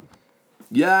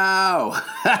Yo,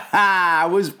 I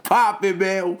was popping,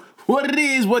 man. What it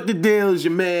is, what the deal is,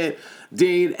 your man,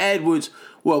 Dane Edwards.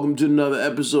 Welcome to another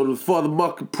episode of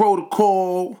FuthaMuckin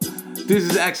Protocol. This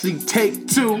is actually take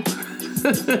 2.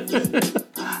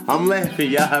 I'm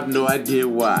laughing, y'all have no idea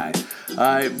why.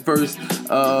 Alright, first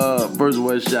of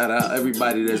all, shout out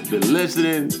everybody that's been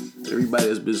listening, everybody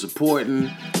that's been supporting.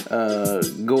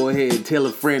 Go ahead, tell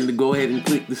a friend to go ahead and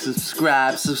click the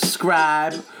subscribe.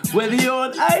 Whether you're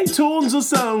on iTunes or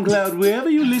SoundCloud, wherever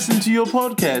you listen to your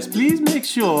podcast, please make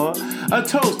sure a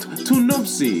toast to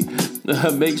Nupsi.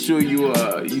 Make sure you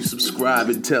subscribe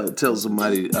and tell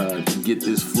somebody to get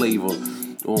this flavor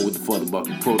on with the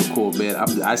FuthaMuckin Protocol, man.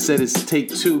 I said it's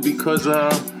take 2 because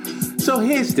so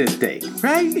here's the thing,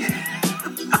 right?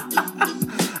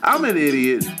 I'm an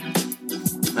idiot.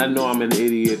 I know I'm an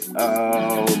idiot.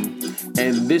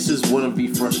 And this is one of the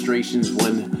frustrations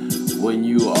when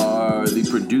you are the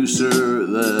producer,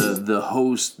 the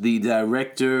host, the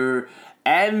director,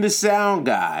 and the sound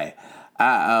guy.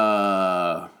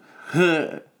 I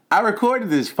recorded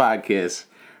this podcast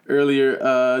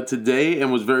earlier today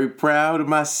and was very proud of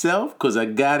myself because I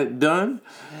got it done.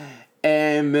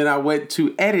 And then I went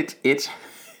to edit it.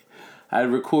 I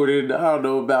recorded, I don't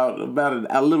know, about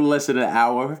a little less than an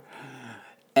hour.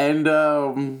 And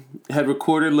had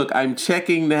recorded. Look, I'm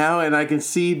checking now, and I can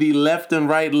see the left and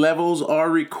right levels are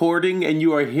recording, and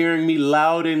you are hearing me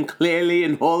loud and clearly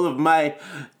in all of my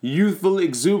youthful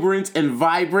exuberance and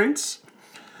vibrance.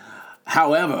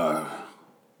 However,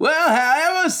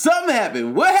 something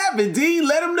happened. What happened, Dean?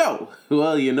 Let them know.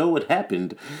 Well, you know what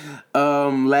happened.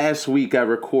 Last week I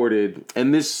recorded,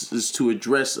 and this is to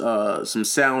address some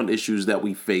sound issues that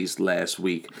we faced last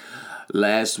week.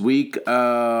 And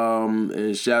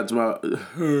shout to my,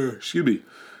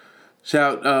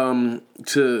 shout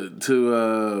to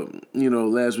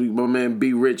last week my man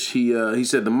B Rich. He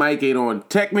said the mic ain't on.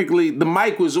 Technically, the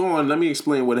mic was on. Let me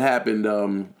explain what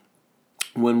happened.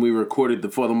 When we recorded the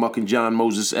FuthaMuckin John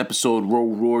Moses episode,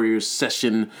 Road Warriors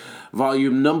session,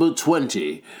 volume number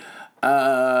 20.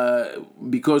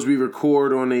 Because we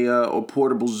record on a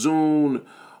portable Zoom,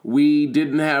 we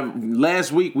didn't have,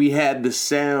 last week we had the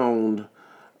sound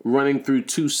running through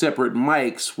 2 separate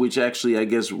mics, which actually I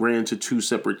guess ran to 2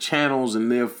 separate channels,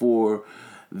 and therefore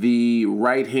the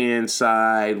right-hand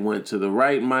side went to the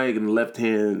right mic and the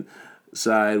left-hand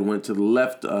side went to the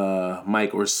left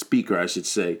mic, or speaker, I should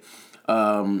say.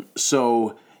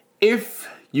 So if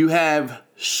you have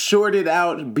shorted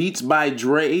out Beats by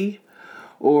Dre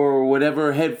or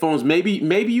whatever headphones, maybe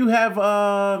you have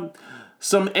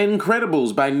some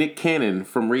Incredibles by Nick Cannon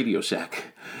from Radio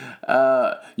Shack.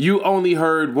 You only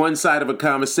heard one side of a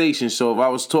conversation, so if I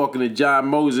was talking to John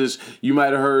Moses, you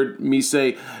might have heard me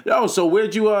say, "Oh, so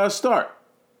where'd you start?"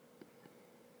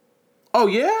 "Oh,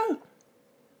 yeah?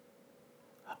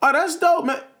 Oh, that's dope,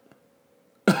 man."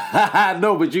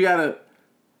 No, but you gotta...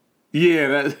 Yeah,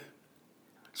 that...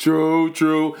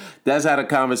 True. That's how the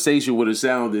conversation would have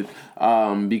sounded,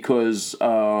 because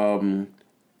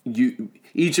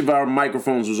each of our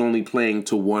microphones was only playing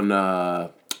to one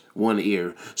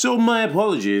ear. So my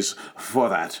apologies for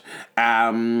that.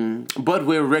 But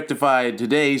we're rectified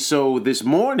today. So this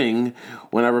morning,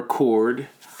 when I record,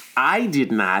 I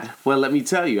did not. Well, let me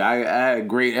tell you, I had a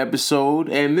great episode,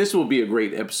 and this will be a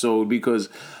great episode because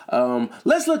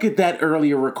let's look at that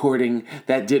earlier recording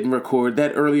that didn't record,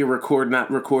 that earlier not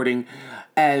recording,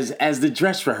 as the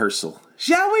dress rehearsal,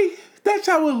 shall we? That's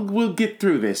how we'll get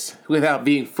through this without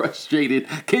being frustrated.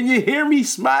 Can you hear me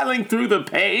smiling through the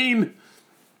pain?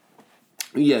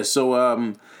 Yeah.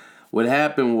 So what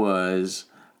happened was,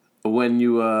 when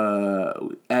you,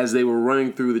 as they were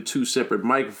running through the 2 separate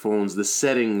microphones, the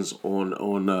settings on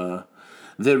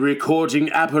the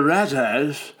recording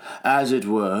apparatus, as it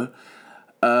were,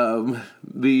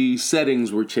 the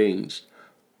settings were changed.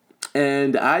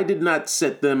 And I did not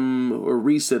set them or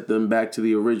reset them back to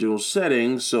the original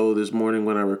settings. So this morning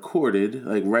when I recorded,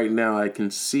 like right now I can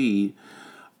see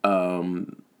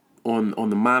on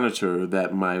the monitor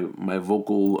that my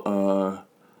vocals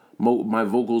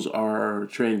are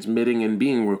transmitting and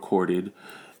being recorded,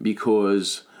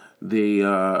 because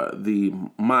the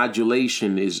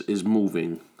modulation is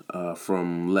moving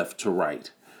from left to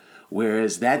right,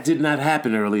 whereas that did not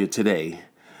happen earlier today.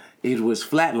 It was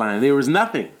flatline. There was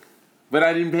nothing, but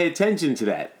I didn't pay attention to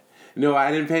that. No,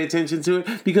 I didn't pay attention to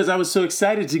it because I was so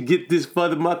excited to get this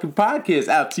FuthaMuckin podcast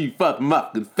out to you,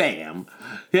 FuthaMuckin fam.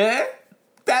 Yeah,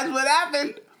 that's what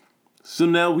happened. So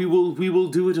now we will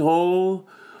do it all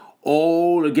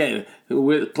again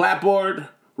with clapboard,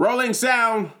 rolling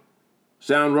sound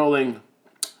rolling,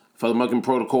 FuthaMuckin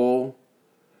Protocol,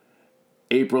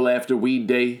 April after Weed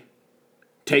Day,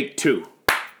 take 2.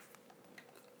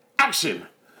 action.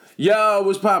 Yo,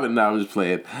 what's poppin'? Nah, I'm just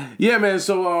playing. Yeah, man.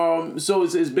 So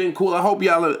it's been cool. I hope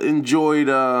y'all enjoyed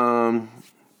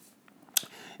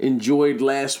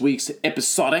last week's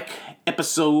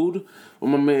episode with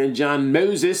my man John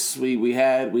Moses. We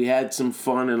had some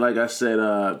fun, and like I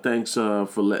said, thanks for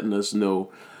letting us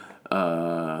know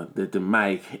that the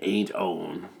mic ain't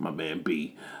on, my man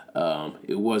B.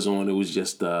 It was on. It was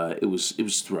just it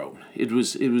was thrown. It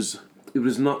was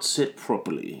not set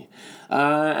properly.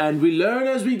 And we learn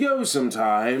as we go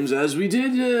sometimes, as we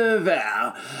did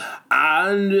there.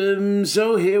 And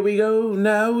so here we go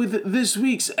now with this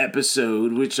week's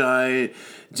episode, which I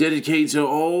dedicate to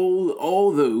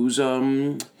all those,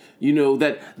 that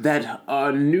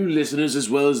are new listeners as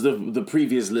well as the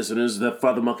previous listeners, the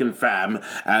FuthaMuckin fam,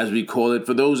 as we call it.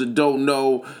 For those that don't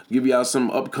know, give y'all some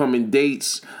upcoming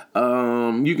dates.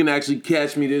 You can actually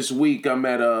catch me this week. I'm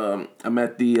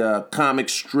at the Comic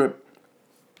Strip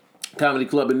Comedy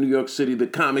Club in New York City, the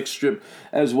Comic Strip,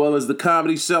 as well as the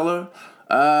Comedy Cellar.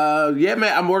 Yeah,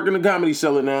 man, I'm working the Comedy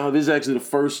Cellar now. This is actually the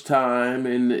first time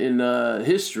in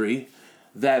history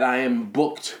that I am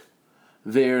booked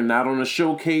there, not on a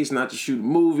showcase, not to shoot a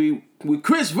movie with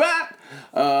Chris Rock,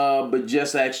 but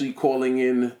just actually calling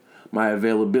in my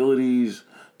availabilities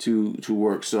to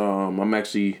work. So I'm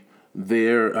actually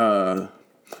there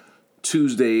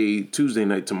Tuesday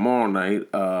night, tomorrow night,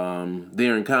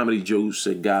 there in Comedy Juice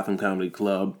at Gotham Comedy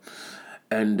Club.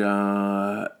 And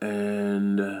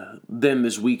then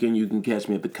this weekend you can catch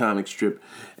me at the Comic Strip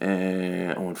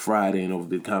on Friday and over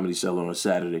the Comedy Cellar on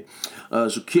Saturday.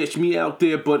 So catch me out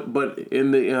there. But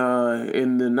in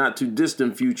the not too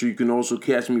distant future, you can also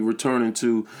catch me returning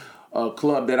to a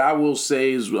club that I will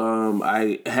say is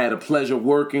I had a pleasure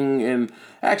working and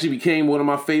actually became one of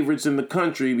my favorites in the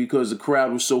country because the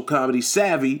crowd was so comedy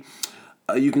savvy.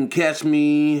 You can catch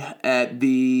me at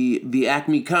the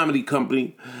Acme Comedy Co.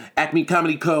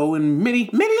 in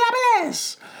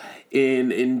Minneapolis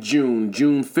in June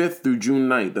 5th through June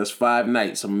 9th. That's 5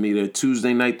 nights. I'm gonna be there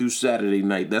Tuesday night through Saturday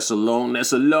night. That's a long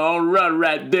run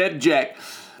right there, Jack.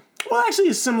 Well, actually,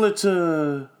 it's similar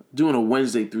to doing a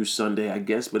Wednesday through Sunday, I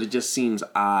guess, but it just seems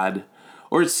odd.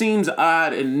 Or it seems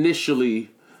odd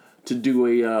initially to do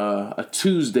a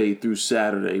Tuesday through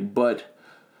Saturday, but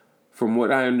from what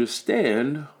I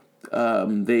understand,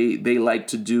 they like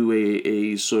to do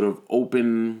a sort of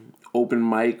open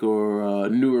mic or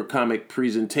newer comic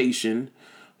presentation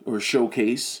or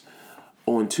showcase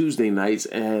on Tuesday nights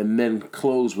and then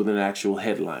close with an actual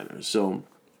headliner. So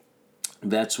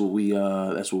that's what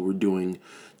we're doing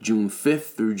June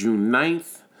 5th through June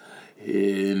 9th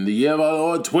in the year of our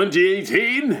Lord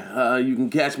 2018. You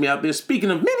can catch me out there. Speaking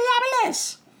of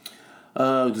Minneapolis,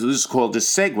 this is called the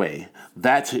segue.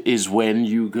 That is when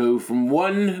you go from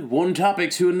one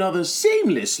topic to another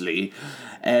seamlessly,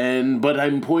 but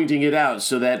I'm pointing it out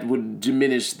so that would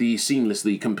diminish the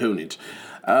seamlessly component.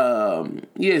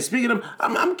 Yeah, speaking of,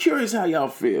 I'm curious how y'all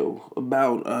feel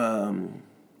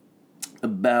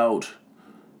about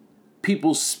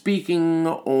people speaking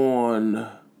on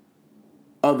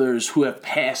others who have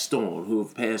passed on, who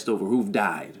have passed over, who've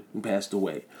died, who passed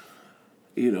away.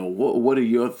 You know, what are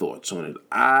your thoughts on it?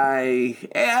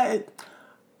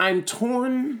 I'm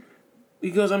torn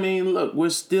because, I mean, look, they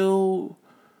still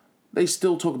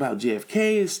talk about JFK,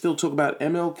 they still talk about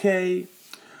MLK,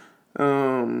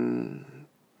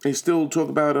 they still talk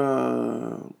about,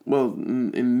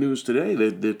 in news today,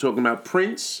 they're talking about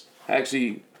Prince.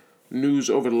 Actually, news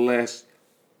over the last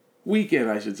weekend,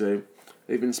 I should say,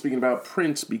 they've been speaking about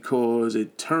Prince because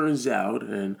it turns out,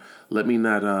 and let me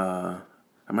not, I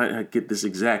might not get this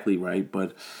exactly right,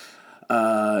 but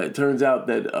it turns out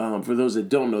that for those that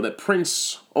don't know, that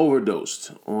Prince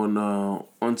overdosed on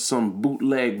some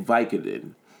bootleg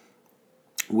Vicodin,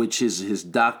 which his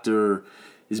doctor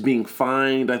is being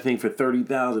fined, I think, for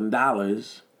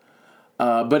 $30,000,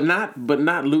 but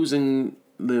not losing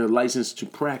the license to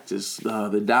practice.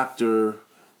 The doctor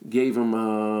gave him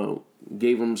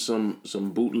some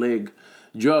bootleg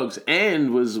drugs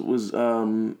and was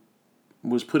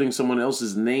putting someone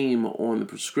else's name on the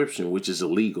prescription, which is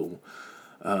illegal.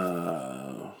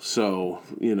 So,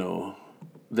 you know,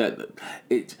 but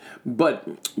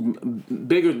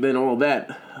bigger than all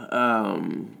that,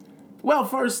 well,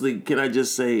 firstly, can I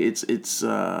just say it's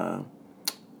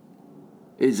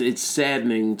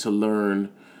saddening to learn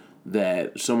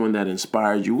that someone that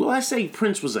inspired you, well, I say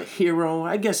Prince was a hero.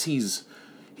 I guess he's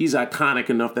iconic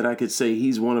enough that I could say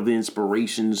he's one of the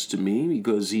inspirations to me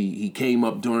because he came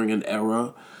up during an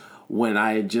era when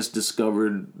I had just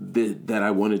discovered that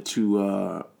I wanted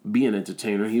to be an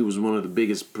entertainer. He was one of the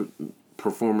biggest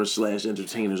performers /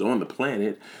 entertainers on the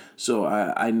planet. So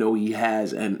I know he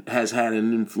has and has had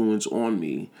an influence on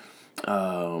me,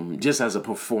 just as a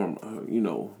performer.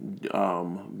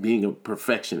 Being a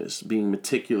perfectionist, being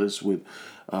meticulous with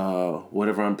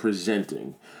whatever I'm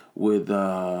presenting, with being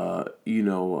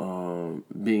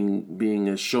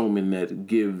a showman that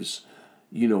gives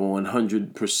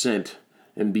 100%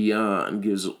 and beyond,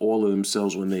 gives all of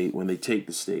themselves when they take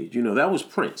the stage. That was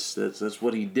Prince. That's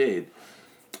what he did,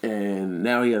 and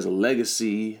now he has a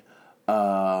legacy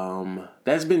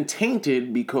that's been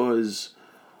tainted because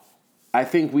I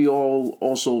think we all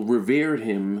also revered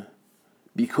him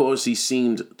because he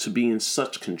seemed to be in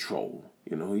such control.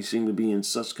 He seemed to be in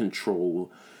such control,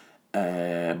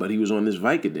 but he was on this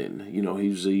Vicodin. He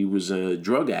was a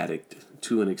drug addict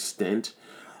to an extent.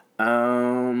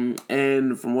 And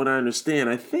from what I understand,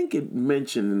 I think it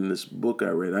mentioned in this book I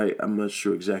read, I'm not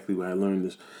sure exactly where I learned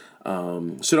this,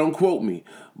 so don't quote me,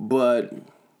 but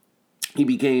he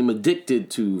became addicted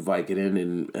to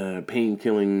Vicodin and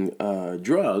pain-killing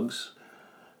drugs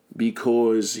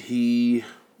because he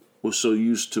was so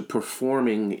used to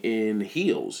performing in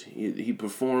heels. He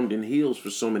performed in heels for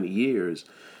so many years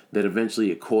that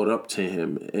eventually it caught up to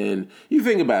him. And you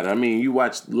think about it. I mean, you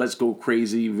watch Let's Go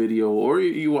Crazy video, or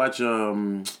you watch,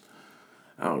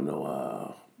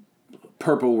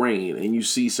 Purple Rain, and you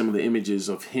see some of the images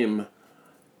of him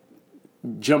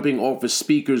jumping off his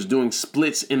speakers, doing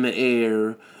splits in the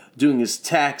air, doing his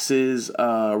taxes,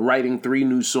 writing 3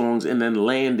 new songs, and then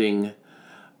landing,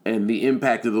 and the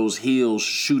impact of those heels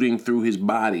shooting through his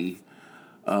body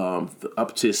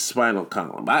up to his spinal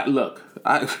column.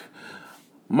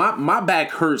 My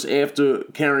back hurts after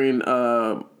carrying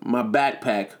my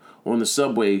backpack on the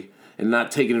subway and not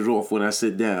taking it off when I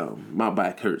sit down. My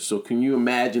back hurts. So can you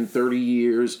imagine 30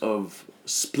 years of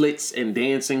splits and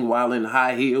dancing while in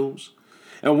high heels?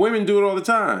 And women do it all the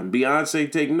time.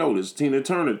 Beyonce take notice. Tina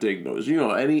Turner take notice.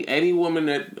 Any woman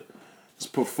that's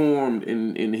performed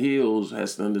in heels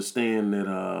has to understand that,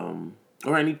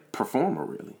 or any performer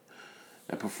really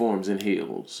that performs in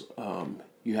heels,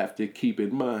 you have to keep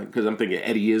in mind, because I'm thinking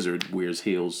Eddie Izzard wears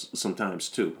heels sometimes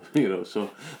too, So,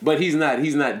 but he's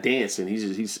not dancing.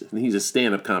 He's a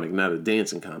stand-up comic, not a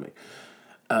dancing comic.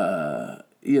 So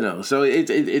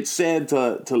it's sad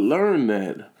to learn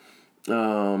that,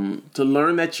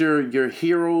 your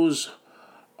heroes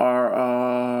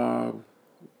are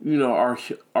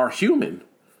human.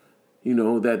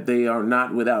 That they are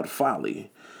not without folly.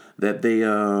 That they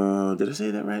did I say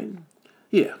that right?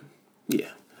 Yeah.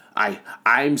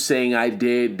 I'm saying I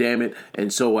did, damn it,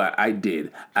 and so I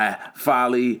did.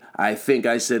 Folly, I think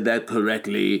I said that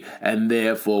correctly, and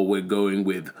therefore we're going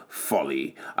with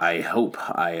folly. I hope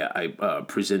I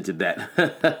presented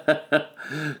that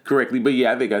correctly, but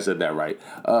yeah, I think I said that right.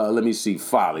 Let me see,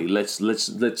 folly. Let's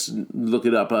look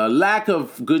it up. Lack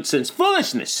of good sense,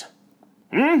 foolishness.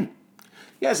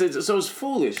 Yes, it's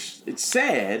foolish. It's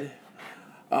sad.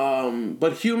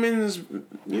 But humans,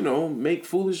 make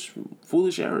foolish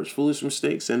errors, foolish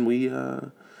mistakes, and we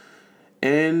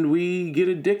get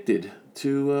addicted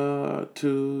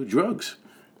to drugs,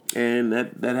 and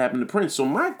that happened to Prince. So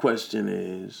my question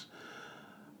is,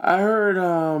 I heard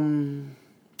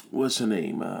what's her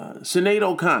name, Sinead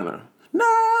O'Connor.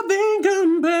 Nothing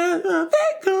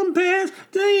compares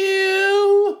to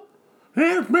you.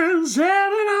 It's been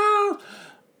 7 hours,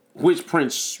 which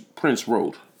Prince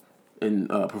wrote and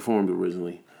performed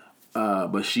originally,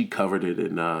 but she covered it,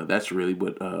 and that's really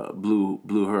what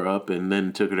blew her up, and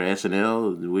then took her to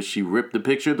SNL, in which she ripped the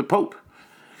picture of the Pope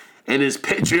and his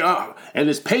patriarchal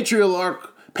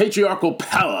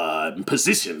power and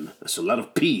position. That's a lot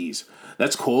of P's.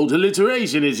 That's called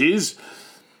alliteration. It is.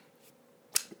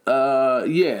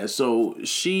 So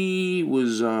she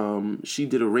was she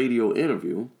did a radio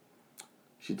interview.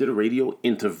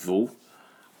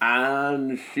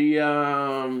 And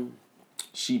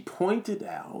she pointed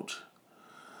out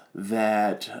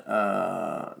that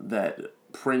that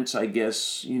Prince, I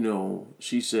guess,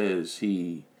 she says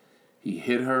he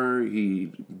hit her,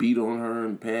 he beat on her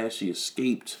in the past, she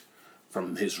escaped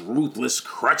from his ruthless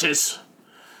clutches.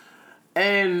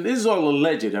 And this is all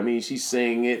alleged. I mean, she's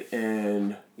saying it,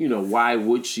 and, why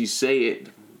would she say it?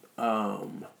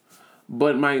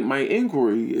 But my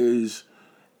inquiry is,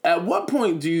 at what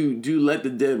point do you let the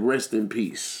dead rest in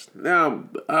peace? Now,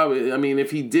 I mean,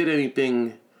 if he did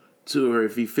anything to her,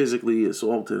 if he physically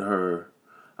assaulted her,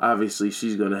 obviously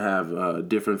she's going to have a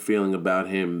different feeling about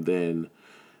him than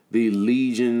the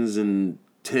legions and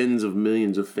tens of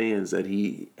millions of fans that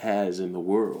he has in the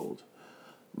world.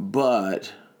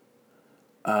 But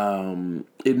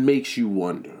it makes you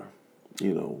wonder.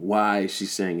 why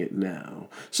she's saying it now.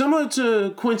 Similar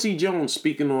to Quincy Jones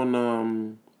speaking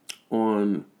on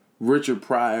Richard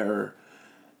Pryor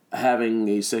having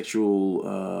a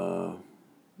sexual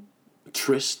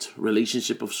tryst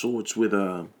relationship of sorts with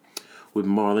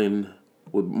Marlon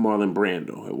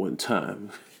Brando at one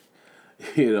time.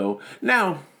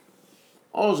 Now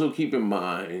also keep in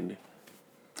mind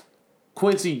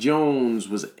Quincy Jones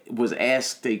was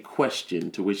asked a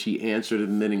question to which he answered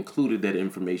and then included that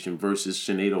information versus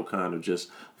Sinead O'Connor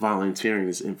just volunteering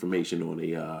this information on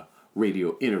a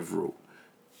radio interview.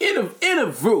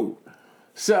 Interview.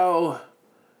 So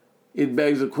it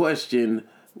begs the question,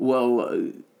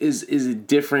 well, is it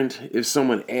different if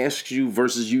someone asks you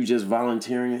versus you just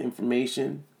volunteering the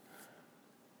information?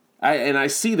 I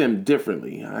see them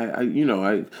differently. I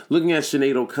looking at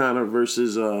Sinead O'Connor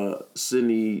versus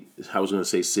Sidney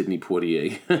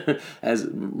Poitier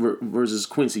versus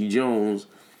Quincy Jones.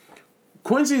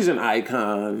 Quincy's an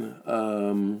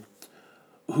icon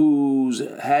who's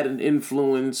had an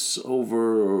influence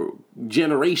over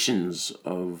generations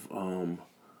of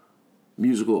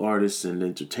musical artists and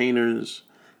entertainers,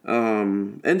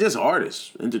 and just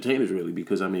artists, entertainers really,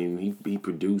 because he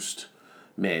produced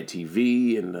Mad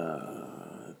TV, and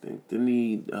I think didn't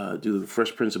he do the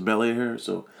Fresh Prince of Bel-Air?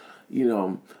 So,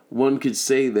 one could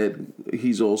say that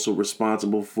he's also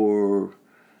responsible for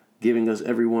giving us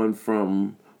everyone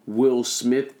from Will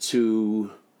Smith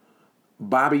to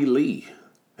Bobby Lee,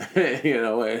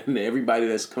 and everybody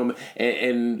that's coming,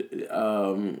 and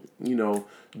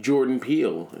Jordan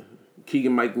Peele,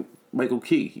 Michael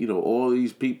Key, all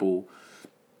these people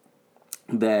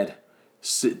that.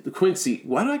 Quincy,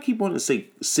 why do I keep wanting to say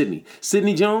Sidney?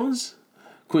 Sidney Jones?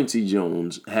 Quincy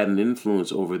Jones had an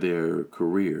influence over their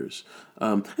careers.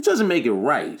 It doesn't make it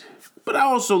right. But I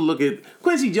also look at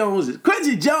Quincy Jones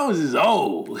is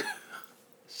old.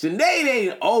 Sinead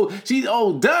ain't old. She's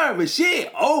older, but she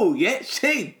ain't old yet. She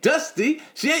ain't dusty.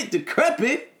 She ain't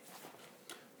decrepit.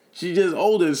 She's just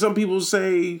older. Some people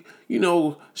say,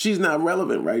 she's not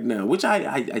relevant right now, which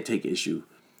I take issue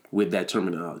with that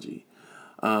terminology.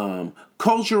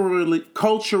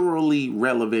 Culturally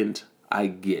relevant, I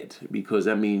get, because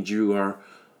that means you are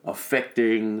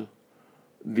affecting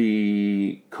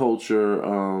the culture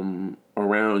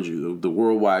around you, the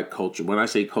worldwide culture. When I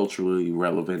say culturally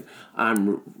relevant,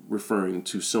 I'm referring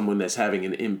to someone that's having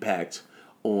an impact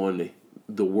on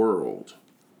the world,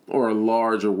 or a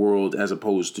larger world, as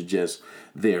opposed to just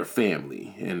their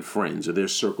family and friends or their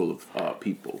circle of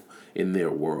people in their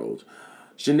world.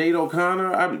 Sinead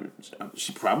O'Connor,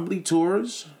 she probably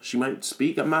tours. She might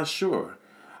speak. I'm not sure.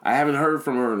 I haven't heard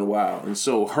from her in a while. And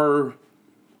so her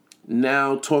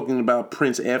now talking about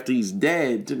Prince after he's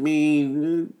dead, to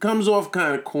me, comes off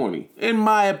kind of corny, in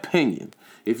my opinion.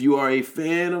 If you are a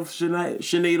fan of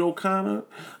Sinead O'Connor,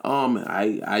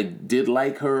 I did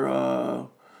like her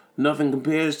Nothing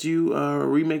Compares to You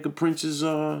remake of Prince's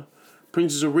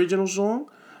original song.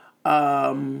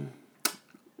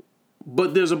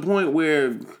 But there's a point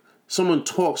where someone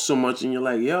talks so much and you're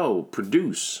like, yo,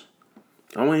 produce.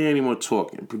 I don't want to hear any more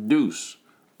talking. Produce.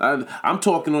 I'm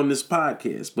talking on this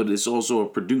podcast, but it's also a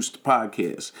produced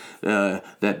podcast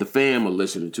that the fam are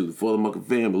listening to, the FuthaMuckin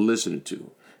fam are listening to,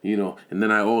 And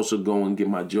then I also go and get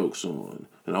my jokes on,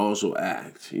 and I also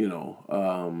act,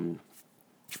 So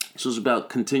it's about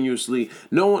continuously.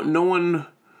 No one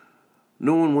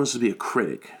wants to be a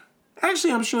critic.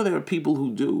 Actually, I'm sure there are people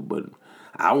who do, but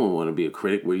I wouldn't want to be a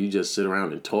critic where you just sit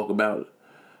around and talk about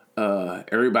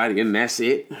everybody and that's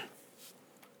it.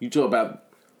 You talk about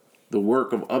the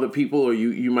work of other people, or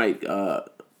you might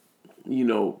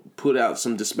put out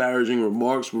some disparaging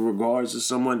remarks with regards to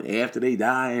someone after they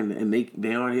die and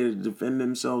they aren't here to defend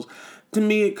themselves. To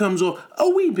me, it comes off a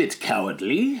wee bit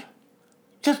cowardly.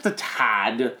 Just a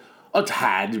tad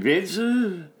bit.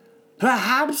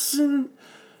 Perhaps...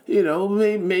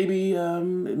 maybe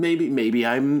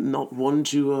I'm not one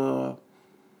to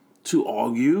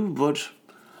argue, but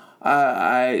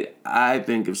I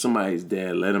think if somebody's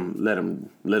dead, let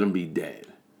him be dead.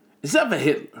 Except for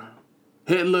Hitler.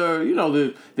 Hitler,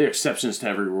 there are exceptions to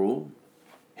every rule.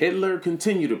 Hitler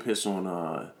continued to piss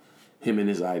on him and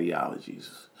his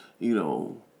ideologies.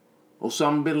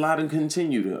 Osama bin Laden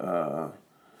continued to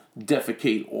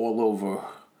defecate all over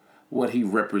what he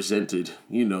represented,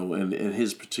 and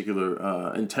his particular,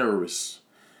 and terrorists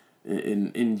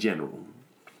in general.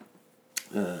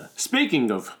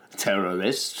 Speaking of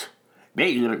terrorists,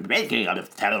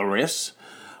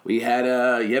 we had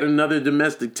yet another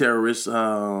domestic terrorist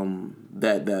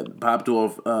that popped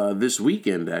off this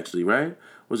weekend, actually, right?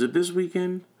 Was it this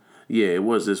weekend? Yeah, it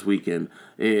was this weekend.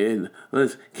 And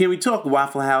can we talk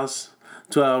Waffle House?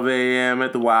 12 a.m.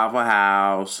 at the Waffle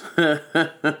House.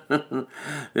 11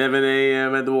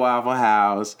 a.m. at the Waffle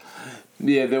House.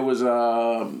 Yeah, there was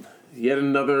yet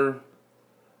another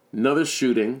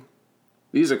shooting.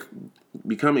 These are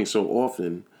becoming so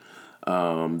often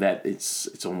that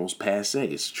it's almost passe.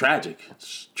 It's tragic.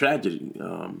 It's tragedy.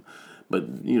 But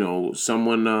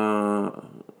someone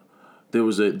there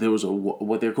was a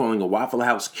what they're calling a Waffle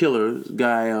House killer. This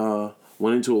guy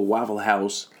went into a Waffle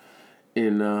House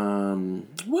in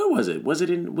where was it? Was it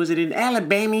in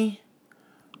Alabama?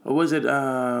 Or was it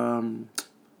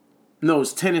no,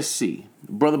 it's Tennessee.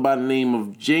 A brother by the name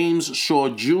of James Shaw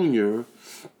Jr.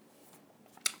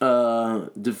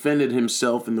 Defended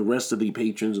himself and the rest of the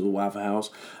patrons of the Waffle House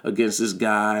against this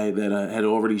guy that had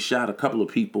already shot a couple of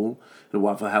people in the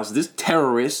Waffle House. This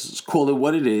terrorist, let's call it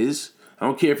what it is. I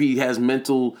don't care if he has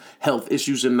mental health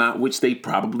issues or not, which they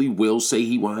probably will say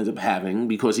he winds up having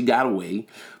because he got away.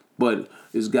 But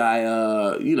this guy,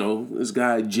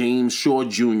 James Shaw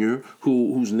Jr.,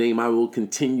 whose name I will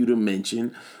continue to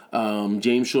mention,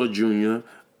 James Shaw Jr.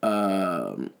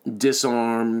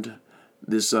 Disarmed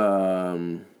this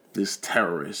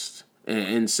terrorist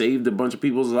and saved a bunch of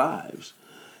people's lives.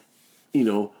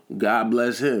 God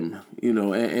bless him.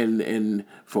 And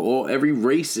for every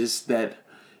racist that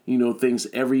thinks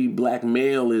every black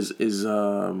male is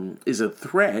a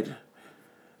threat.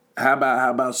 How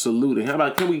about saluting? How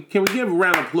about can we give a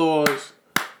round of applause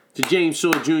to James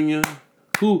Shaw Jr.,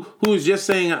 who is just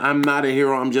saying I'm not a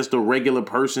hero, I'm just a regular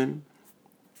person.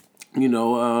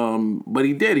 But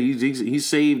he did. He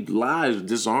saved lives,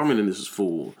 disarming this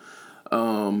fool.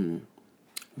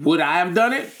 Would I have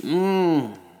done it?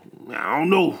 I don't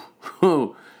know.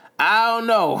 I don't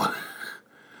know.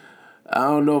 I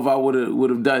don't know if I would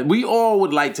have done it. We all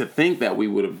would like to think that we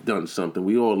would have done something.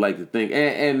 We all like to think.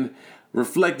 And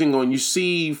reflecting on, you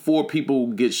see 4 people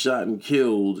get shot and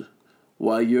killed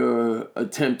while you're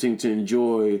attempting to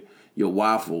enjoy your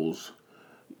waffles.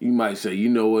 You might say, you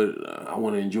know what, I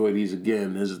want to enjoy these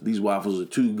again. These waffles are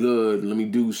too good. Let me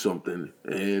do something.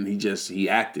 And he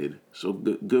acted. So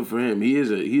good for him. He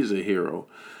is a hero.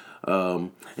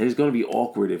 And it's going to be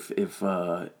awkward if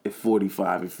the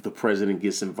president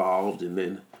gets involved and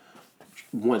then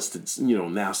wants to,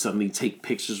 now suddenly take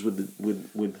pictures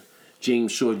with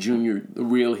James Shaw Jr., the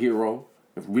real hero,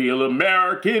 the real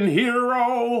American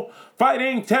hero,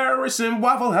 fighting terrorists in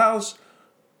Waffle House.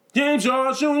 James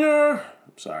Shaw Jr.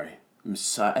 I'm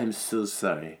so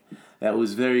sorry. That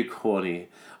was very corny,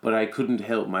 but I couldn't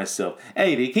help myself.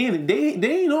 Hey, they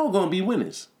ain't all gonna be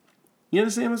winners. You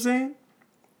understand what I'm saying?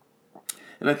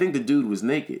 And I think the dude was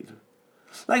naked.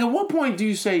 Like, at what point do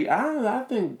you say, I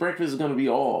think breakfast is gonna be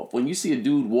off? When you see a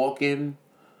dude walk in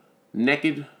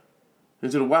naked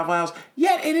into the Waffle House,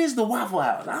 yet it is the Waffle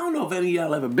House. I don't know if any of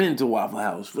y'all ever been to Waffle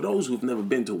House. For those who've never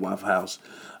been to Waffle House,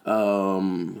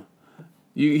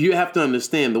 you have to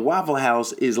understand the Waffle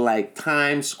House is like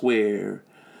Times Square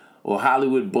or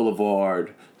Hollywood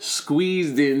Boulevard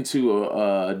squeezed into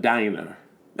a diner.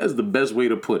 That's the best way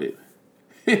to put it.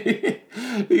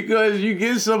 Because you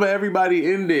get some of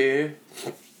everybody in there.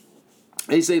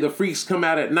 They say the freaks come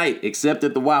out at night, except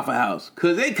at the Waffle House.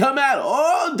 Because they come out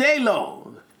all day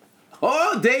long.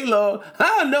 All day long.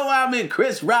 I know I'm in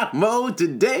Chris Rock mode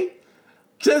today.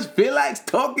 Just feel like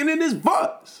talking in his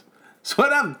voice. That's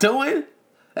what I'm doing.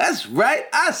 That's right.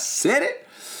 I said it.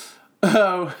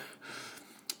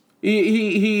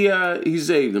 He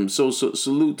saved them. So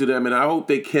salute to them, and I hope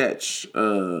they catch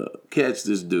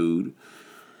this dude.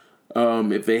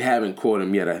 If they haven't caught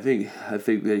him yet, I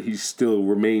think that he still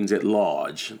remains at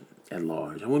large. At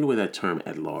large. I wonder where that term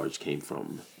 "at large" came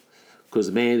from. Because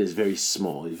the man is very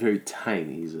small. He's very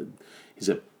tiny. He's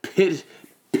a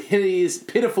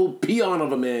pitiful peon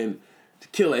of a man to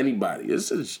kill anybody.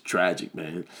 It's tragic,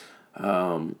 man.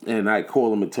 And I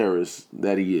call him a terrorist,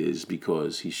 that he is,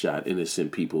 because he shot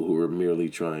innocent people who were merely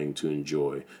trying to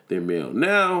enjoy their meal.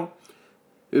 Now,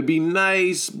 it'd be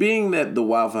nice, being that the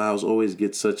Waffle House always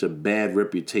gets such a bad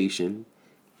reputation,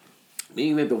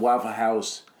 being that the Waffle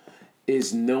House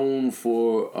is known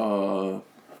for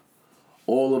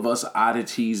all of us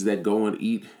oddities that go and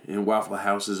eat in Waffle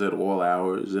Houses at all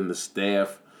hours, and the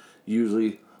staff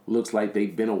usually looks like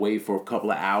they've been away for a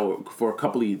couple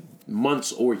of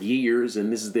months or years,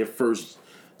 and this is their first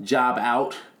job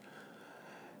out.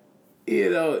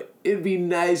 It'd be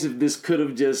nice if this could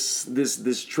have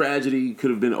this tragedy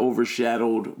could have been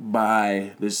overshadowed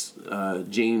by this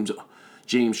James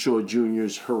Shaw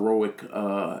Jr.'s heroic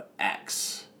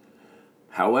acts.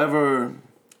 However,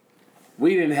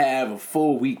 we didn't have a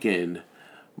full weekend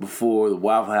before the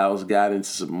Waffle House got into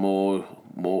some more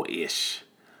ish.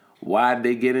 Why'd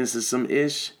they get into some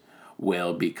ish?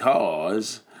 Well,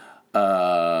 because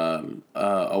a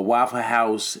Waffle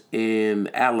House in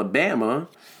Alabama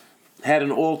had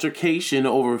an altercation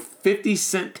over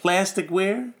 50-cent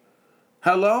plasticware.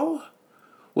 Hello?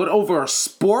 What, over a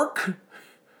spork?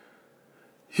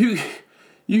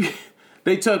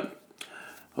 They took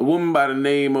a woman by the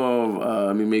name of,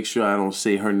 let me make sure I don't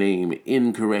say her name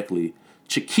incorrectly.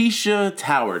 Chiquisha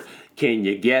Howard. Can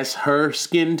you guess her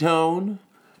skin tone?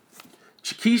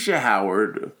 Chiquisha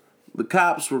Howard. The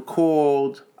cops were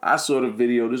called. I saw the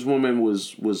video. This woman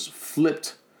was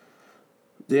flipped.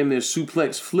 Damn near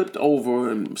suplex, flipped over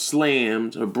and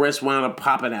slammed. Her breast wound up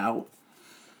popping out.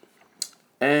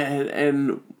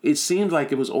 And it seemed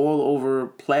like it was all over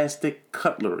plastic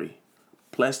cutlery,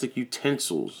 plastic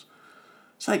utensils.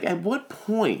 It's like, at what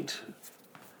point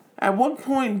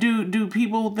do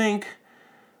people think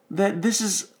that this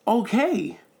is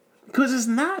okay? Because it's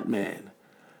not, man.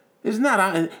 It's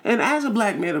not. And as a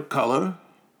black man of color,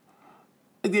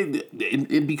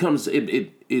 it becomes,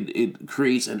 it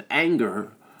creates an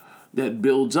anger that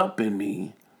builds up in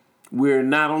me, where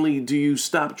not only do you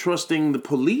stop trusting the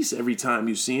police every time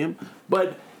you see them,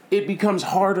 but it becomes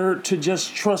harder to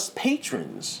just trust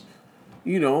patrons.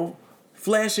 You know,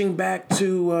 flashing back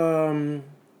to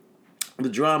the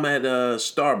drama at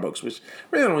Starbucks, which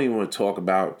I really don't even want to talk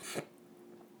about,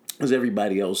 as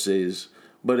everybody else is.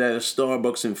 But at a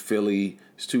Starbucks in Philly,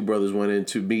 his two brothers went in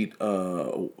to meet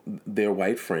their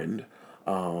white friend.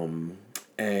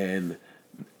 And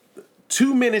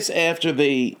 2 minutes after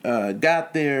they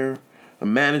got there, a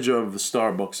manager of the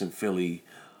Starbucks in Philly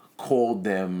called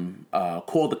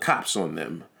the cops on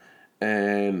them.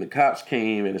 And the cops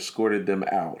came and escorted them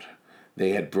out.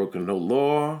 They had broken no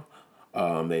law.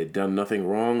 They had done nothing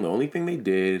wrong. The only thing they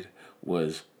did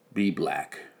was be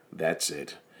black. That's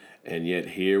it. And yet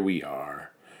here we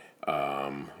are,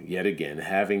 yet again,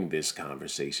 having this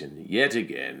conversation, yet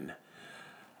again.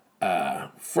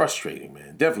 Frustrating,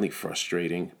 man. Definitely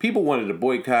frustrating. People wanted to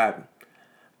boycott.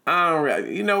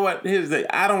 You know what? Here's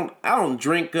the. I don't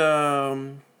drink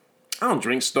Starbucks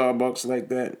like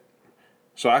that.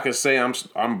 So I could say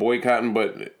I'm boycotting,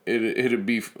 but it'd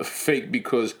be fake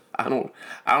because I don't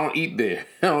eat there.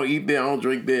 I don't eat there. I don't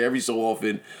drink there. Every so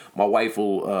often, my wife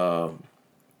will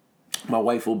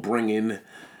bring in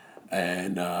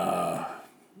and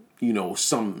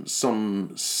some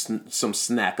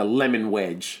snack, a lemon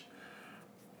wedge.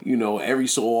 You know, every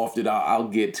so often I'll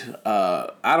get.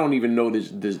 I don't even know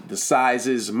the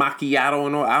sizes, macchiato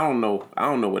and all. I don't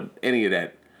know what any of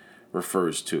that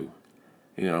refers to.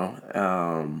 You know,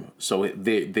 so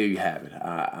there you have it.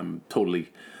 I'm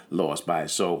totally lost by it.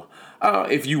 So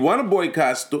if you want to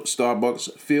boycott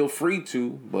Starbucks, feel free to.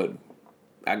 But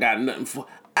I got nothing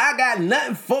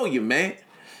for you, man.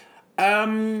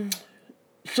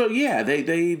 So yeah,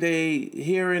 they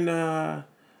here in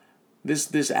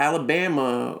this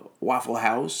Alabama Waffle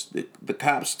House, the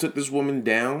cops took this woman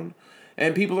down,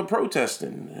 and people are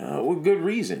protesting with good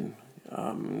reason,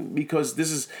 because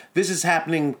this is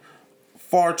happening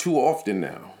far too often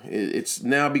now. It's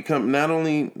now become not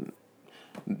only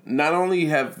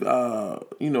have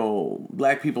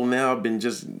black people now been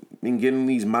getting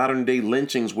these modern day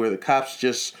lynchings where the cops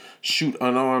just shoot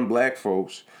unarmed black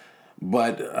folks,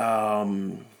 but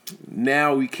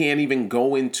now we can't even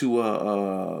go into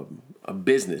a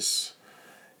business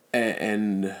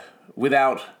and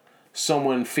without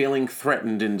someone feeling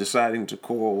threatened and deciding to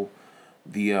call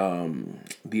the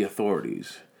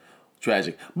authorities.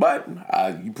 Tragic. But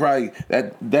you probably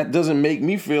that doesn't make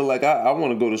me feel like I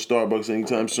want to go to Starbucks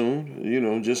anytime soon. You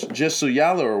know, just so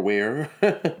y'all are aware.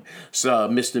 So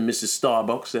Mr. and Mrs.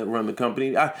 Starbucks that run the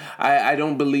company. I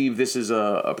don't believe this is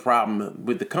a problem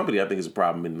with the company. I think it's a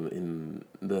problem in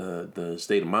the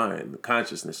state of mind, the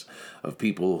consciousness of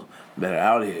people that are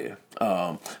out here.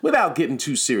 Without getting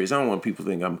too serious. I don't want people to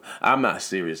think I'm not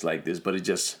serious like this, but it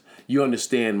just, you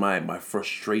understand my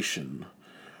frustration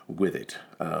with it.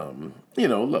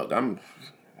 Look, I'm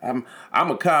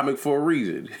a comic for a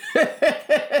reason.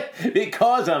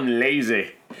 Because I'm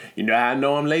lazy. You know how I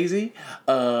know I'm lazy?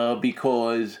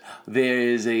 Because there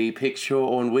is a picture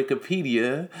on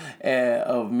Wikipedia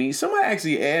of me. Somebody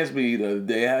actually asked me the other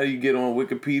day, how do you get on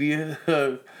Wikipedia?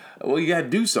 Well, you gotta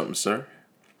do something, sir.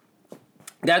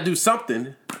 Gotta do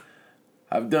something.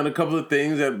 I've done a couple of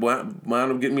things that wound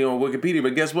up getting me on Wikipedia,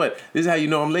 but guess what? This is how you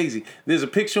know I'm lazy. There's a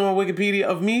picture on Wikipedia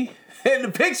of me, and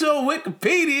the picture on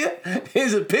Wikipedia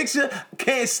is a picture I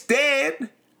can't stand.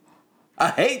 I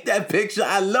hate that picture.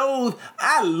 I loathe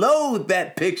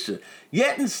that picture.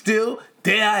 Yet and still,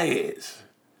 there I is.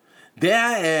 There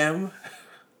I am,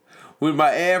 with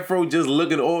my afro just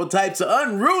looking all types of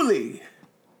unruly.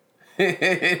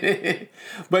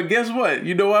 But guess what?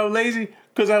 You know why I'm lazy?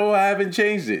 Because I haven't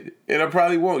changed it. And I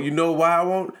probably won't. You know why I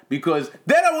won't? Because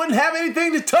then I wouldn't have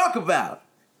anything to talk about.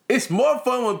 It's more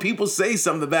fun when people say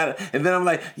something about it. And then I'm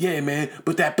like, yeah, man,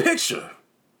 but that picture.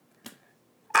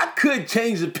 I could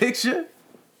change the picture.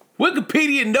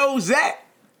 Wikipedia knows that.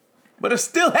 But I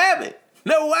still have it.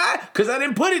 Know why? Because I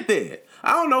didn't put it there.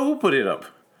 I don't know who put it up.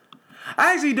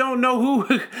 I actually don't know who.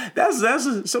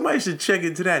 Somebody should check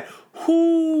into that.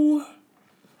 Who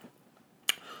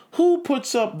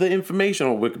puts up the information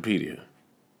on Wikipedia?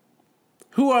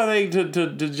 Who are they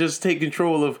to just take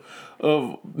control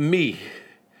of me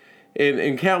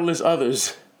and countless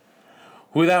others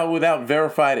without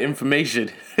verified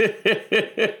information?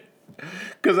 Because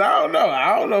I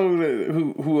don't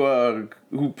know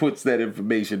who puts that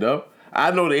information up.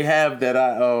 I know they have that.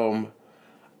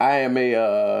 I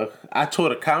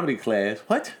taught a comedy class.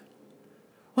 What?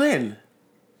 When?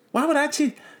 Why would I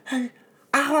teach? I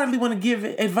hardly want to give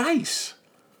advice.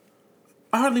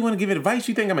 You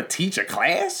think I'm going to teach a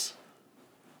class?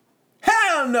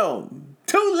 Hell no.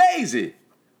 Too lazy.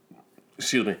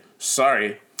 Excuse me.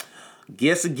 Sorry.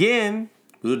 Guess again.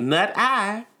 Not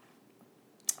I.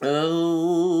 Yeah.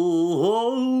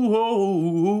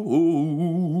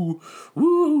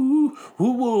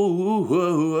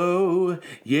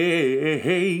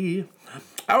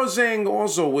 I was saying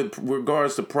also with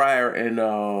regards to Pryor and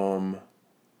or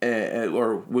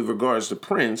with regards to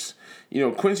Prince,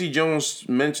 Quincy Jones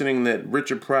mentioning that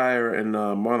Richard Pryor and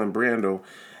Marlon Brando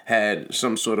had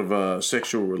some sort of a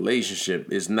sexual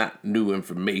relationship is not new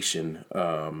information.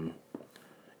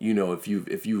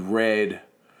 If you read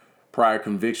Prior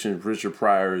Convictions, Richard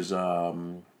Pryor's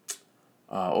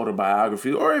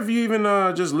autobiography, or if you even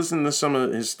just listen to some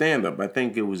of his stand-up, I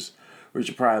think it was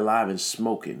Richard Pryor Live and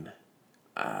Smoking.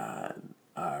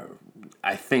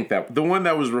 I think that the one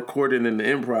that was recorded in the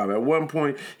Improv, at one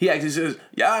point he actually says,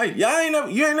 you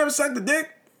ain't never sucked a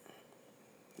dick?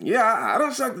 Yeah, I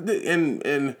don't suck the dick.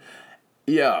 And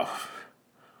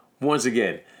once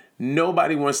again,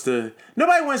 nobody wants to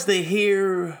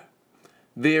hear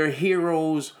their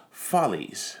heroes'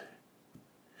 follies.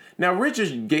 Now,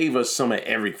 Richard gave us some of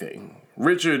everything.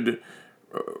 Richard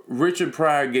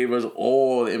Pryor gave us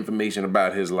all the information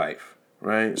about his life,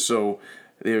 right? So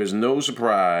there is no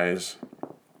surprise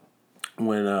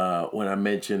when I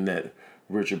mentioned that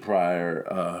Richard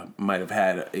Pryor might have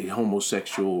had a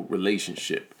homosexual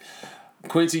relationship.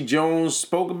 Quincy Jones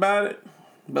spoke about it,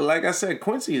 but like I said,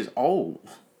 Quincy is old.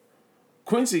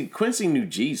 Quincy knew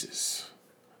Jesus.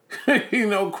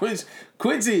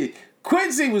 Quincy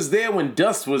was there when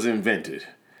dust was invented.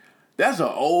 That's an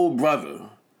old brother.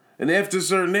 And after a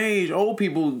certain age, old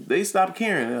people, they stop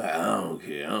caring. They're like, I don't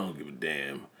care. I don't give a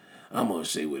damn. I'm going to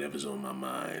say whatever's on my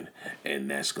mind. And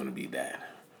that's going to be that.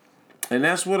 And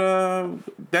that's what,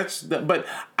 but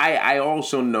I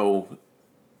also know,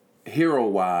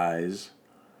 hero-wise,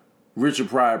 Richard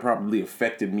Pryor probably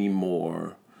affected me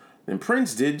more than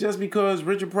Prince did, just because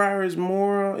Richard Pryor is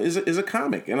a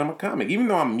comic, and I'm a comic. Even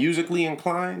though I'm musically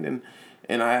inclined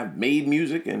and I have made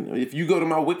music, and if you go to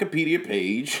my Wikipedia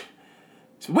page,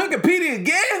 it's Wikipedia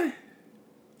again?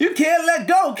 You can't let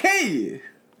go, can you?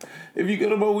 If you go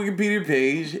to my Wikipedia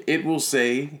page, it will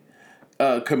say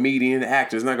comedian,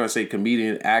 actor. It's not going to say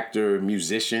comedian, actor,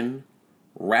 musician,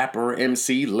 rapper,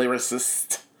 MC,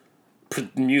 lyricist,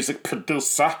 music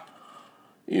producer.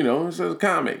 It says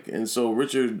comic. And so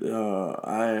Richard,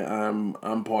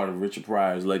 I'm part of Richard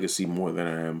Pryor's legacy more than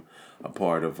I am a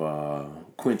part of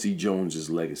Quincy Jones's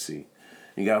legacy.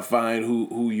 You gotta find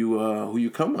who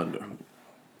you come under.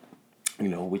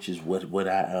 Which is what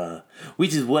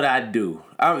I do.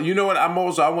 I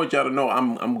want y'all to know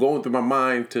I'm going through my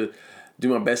mind to do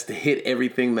my best to hit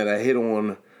everything that I hit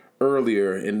on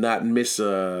earlier and not miss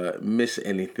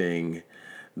anything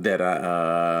that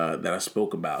I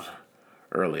spoke about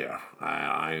earlier.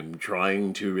 I'm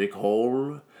trying to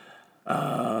recall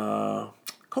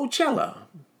Coachella.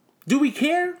 Do we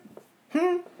care?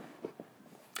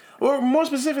 Or more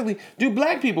specifically, do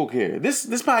black people care? This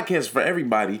podcast is for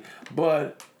everybody,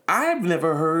 but I've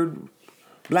never heard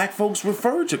black folks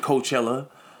refer to Coachella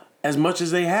as much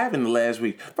as they have in the last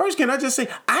week. First, can I just say,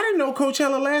 I didn't know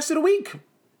Coachella lasted a week.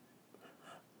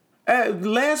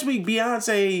 Last week,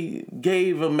 Beyonce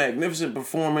gave a magnificent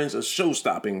performance, a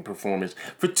show-stopping performance,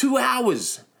 for 2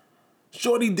 hours.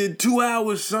 Shorty did 2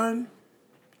 hours, son.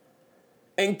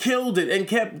 And killed it and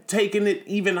kept taking it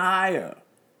even higher.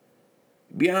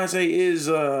 Beyonce is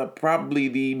probably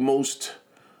the most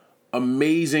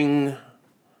amazing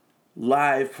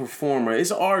live performer.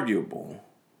 It's arguable.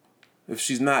 If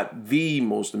she's not the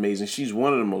most amazing, she's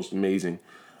one of the most amazing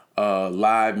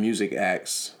live music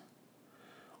acts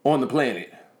on the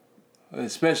planet,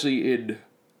 especially in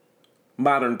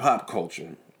modern pop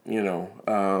culture.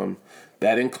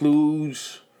 That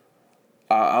includes.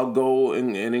 I'll go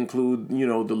and include,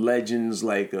 the legends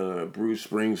like Bruce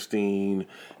Springsteen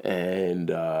and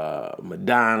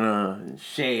Madonna and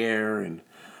Cher, and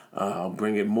I'll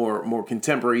bring it more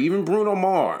contemporary. Even Bruno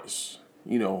Mars.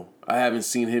 I haven't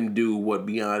seen him do what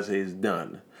Beyonce has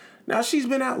done. Now, she's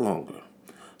been out longer,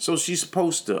 so she's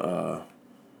supposed to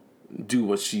do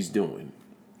what she's doing.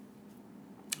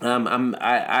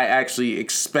 I actually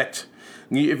expect,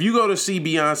 if you go to see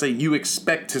Beyonce, you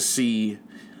expect to see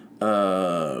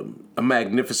a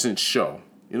magnificent show.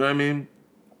 You know what I mean?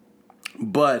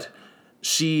 But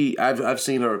I've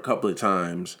seen her a couple of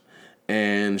times,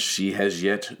 and she has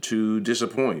yet to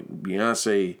disappoint.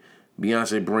 Beyonce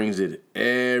brings it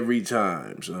every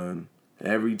time, son.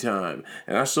 Every time.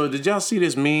 And did y'all see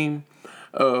this meme?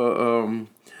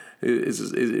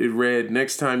 It read,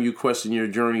 "Next time you question your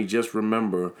journey, just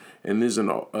remember," and this is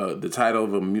the title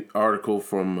of an article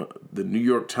from the New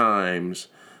York Times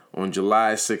on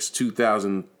July 6,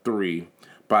 2003,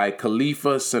 by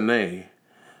Khalifa Sanneh.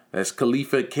 That's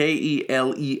Khalifa,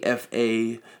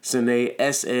 Khlefa, Sanneh,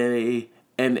 Sanneh.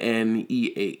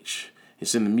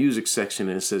 It's in the music section,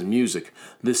 and it says, "Music.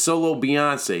 The solo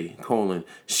Beyonce,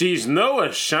 she's no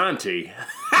Ashanti."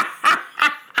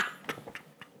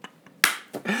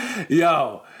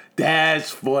 Yo,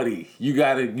 that's funny. You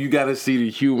gotta see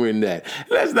the humor in that.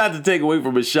 That's not to take away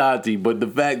from Ashanti, but the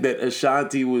fact that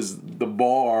Ashanti was the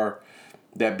bar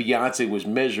that Beyonce was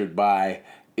measured by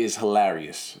is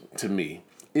hilarious to me.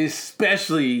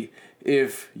 Especially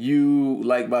if you,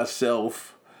 like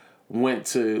myself,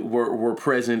 were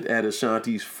present at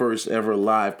Ashanti's first ever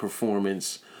live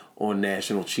performance on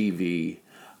national TV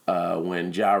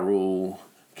when Ja Rule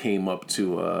came up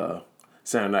to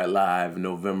Saturday Night Live,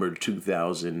 November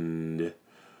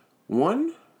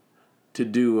 2001, to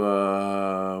do,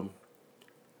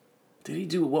 did he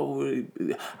do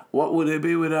What Would It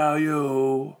Be Without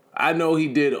You? I know he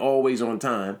did Always on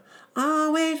Time.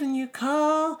 Always when you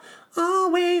call,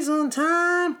 always on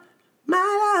time,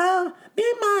 my love,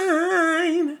 be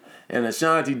mine. And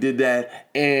Ashanti did that,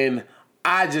 and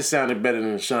I just sounded better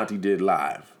than Ashanti did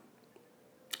live.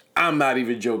 I'm not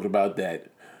even joking about that.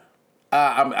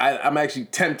 I'm actually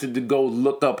tempted to go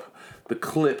look up the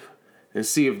clip and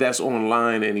see if that's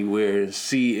online anywhere, and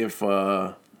see if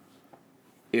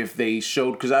they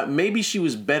showed, because maybe she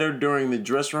was better during the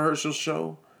dress rehearsal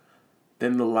show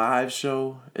than the live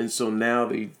show, and so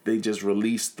now they just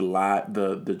released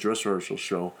the dress rehearsal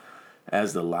show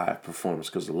as the live performance,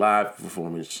 because the live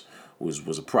performance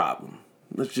was a problem.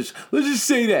 Let's just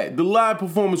say that the live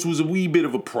performance was a wee bit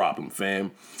of a problem,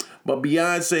 fam. But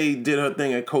Beyonce did her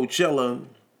thing at Coachella,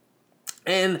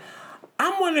 and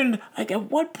I'm wondering, like,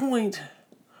 at what point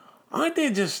aren't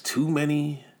there just too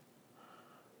many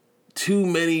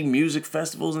music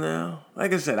festivals now?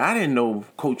 Like I said, I didn't know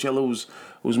Coachella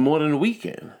was more than a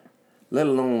weekend, let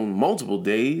alone multiple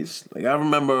days. Like,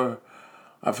 I'm trying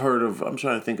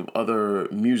to think of other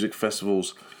music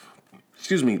festivals,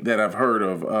 that I've heard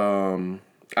of.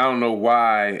 I don't know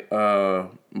why,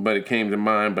 but it came to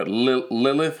mind. But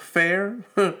Lilith Fair,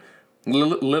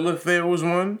 Lilith Fair was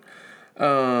one.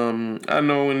 I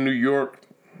know in New York,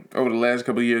 over the last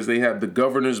couple of years, they have the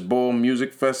Governor's Ball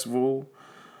Music Festival.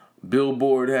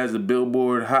 Billboard has the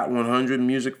Billboard Hot 100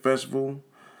 Music Festival.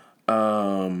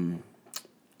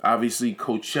 Obviously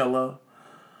Coachella.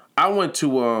 I went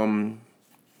to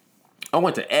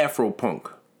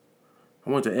AFROPUNK. I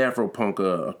went to AFROPUNK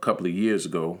a couple of years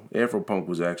ago. AFROPUNK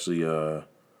was actually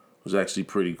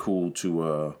pretty cool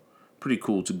to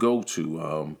go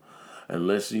to.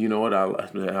 Unless, you know what,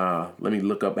 let me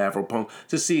look up AFROPUNK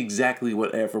to see exactly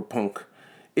what AFROPUNK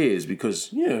is,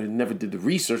 because I never did the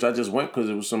research. I just went because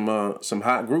it was some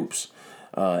hot groups,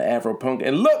 AFROPUNK.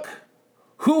 And look,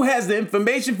 who has the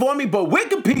information for me but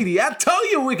Wikipedia? I told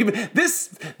you, Wikipedia. This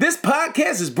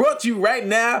podcast is brought to you right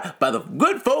now by the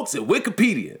good folks at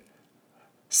Wikipedia,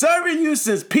 serving you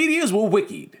since Pedias were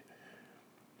wicked.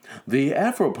 The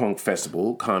AFROPUNK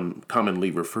Festival, commonly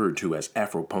referred to as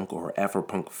AFROPUNK or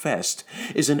AFROPUNK Fest,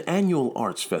 is an annual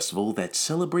arts festival that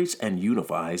celebrates and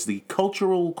unifies the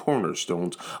cultural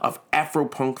cornerstones of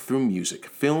Afropunk through music,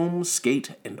 film,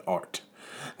 skate, and art.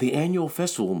 The annual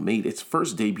festival made its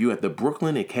first debut at the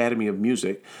Brooklyn Academy of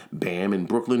Music, BAM, in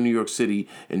Brooklyn, New York City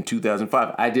in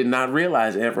 2005. I did not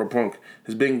realize AFROPUNK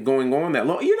has been going on that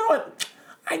long. You know what?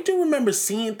 I do remember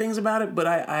seeing things about it, but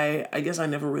I guess I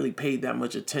never really paid that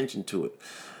much attention to it.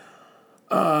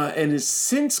 And has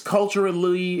since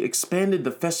culturally expanded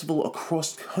the festival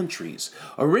across countries.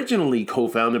 Originally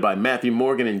co-founded by Matthew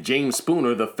Morgan and James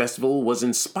Spooner, the festival was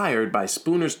inspired by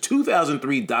Spooner's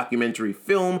 2003 documentary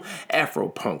film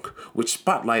AFROPUNK, which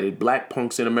spotlighted black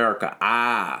punks in America.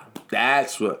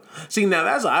 That's what... See, now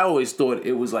that's what I always thought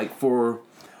it was like for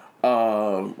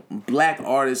black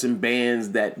artists and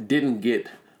bands that didn't get,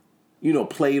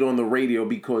 played on the radio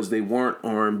because they weren't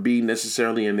R&B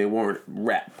necessarily and they weren't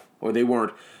rap. Or they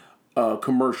weren't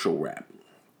commercial rap.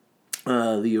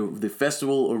 The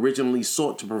festival originally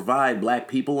sought to provide black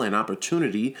people an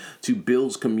opportunity to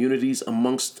build communities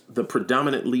amongst the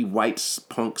predominantly white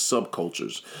punk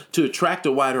subcultures. To attract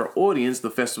a wider audience, the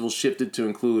festival shifted to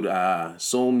include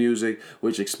soul music,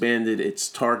 which expanded its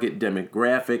target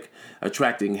demographic,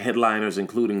 attracting headliners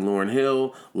including Lauryn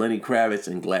Hill, Lenny Kravitz,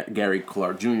 and Gary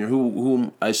Clark Jr.,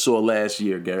 whom I saw last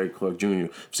year. Gary Clark Jr.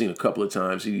 I've seen a couple of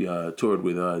times. He toured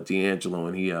with D'Angelo,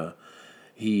 and he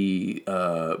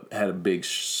had a big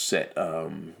set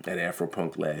at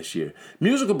Afropunk last year.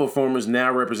 Musical performers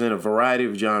now represent a variety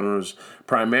of genres,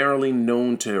 primarily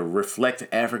known to reflect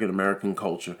African American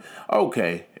culture.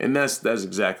 Okay, and that's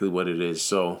exactly what it is.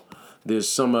 So there's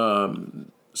some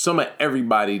of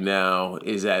everybody now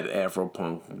is at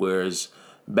Afropunk, whereas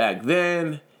back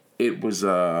then it was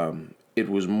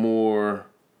more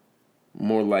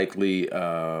likely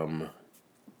or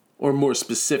more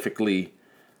specifically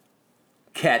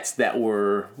cats that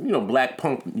were, black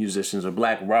punk musicians or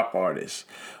black rock artists.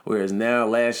 Whereas now,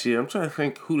 last year, I'm trying to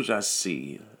think, who did I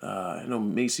see? I know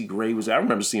Macy Gray was. I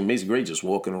remember seeing Macy Gray just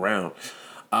walking around.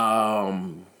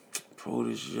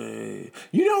 Protege.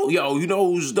 You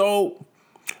know who's dope?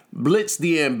 Blitz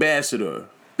the Ambassador.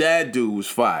 That dude was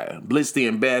fire. Blitz the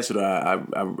Ambassador.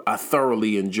 I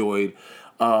thoroughly enjoyed.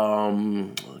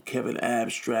 Kevin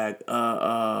Abstract.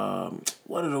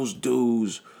 What are those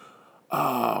dudes?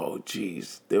 Oh,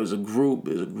 geez. There's a group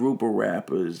of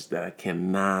rappers that I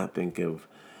cannot think of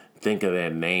their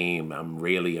name. I'm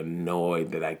really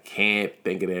annoyed that I can't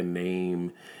think of their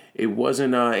name. It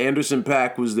wasn't Anderson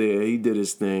 .Paak was there. He did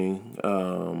his thing.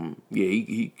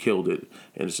 He killed it.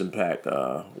 Anderson .Paak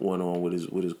went on with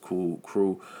his cool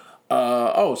crew.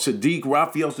 Raphael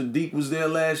Sadiq was there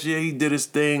last year. He did his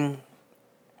thing.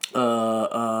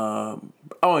 And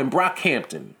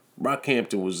Brockhampton.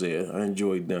 Brockhampton was there. I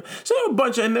enjoyed them. So there were a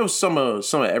bunch and there was some of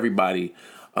everybody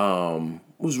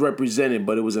was represented,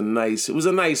 but it was a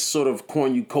nice sort of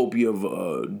cornucopia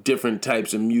of different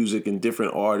types of music and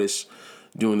different artists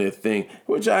doing their thing,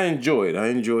 which I enjoyed. I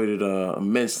enjoyed it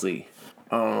immensely.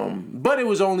 But it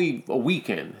was only a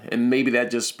weekend, and maybe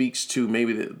that just speaks to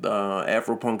maybe that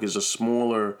Afropunk is a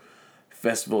smaller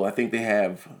festival. I think they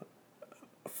have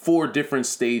 4 different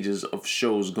stages of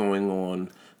shows going on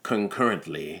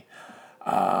concurrently.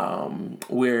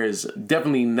 Whereas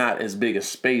definitely not as big a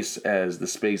space as the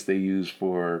space they use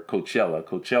for Coachella.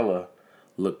 Coachella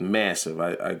looked massive.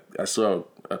 I saw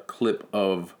a clip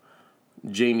of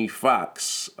Jamie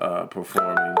Foxx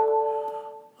performing.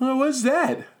 Oh, what's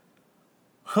that?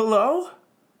 Hello?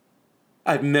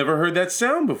 I've never heard that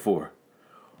sound before.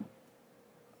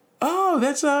 Oh,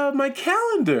 that's my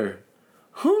calendar.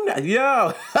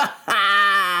 Yo,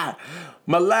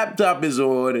 my laptop is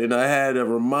on, and I had a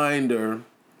reminder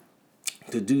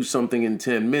to do something in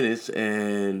 10 minutes,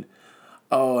 and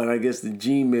I guess the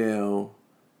Gmail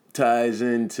ties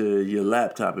into your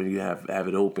laptop, and you have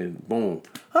it open. Boom.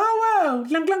 Oh, wow.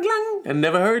 Glang, glang, glang. I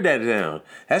never heard that sound.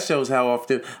 That shows how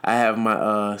often I have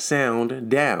my sound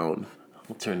down.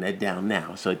 I'll turn that down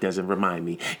now so it doesn't remind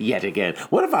me yet again.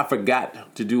 What if I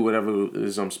forgot to do whatever it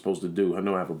is I'm supposed to do? I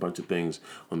know I have a bunch of things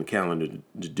on the calendar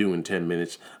to do in 10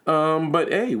 minutes.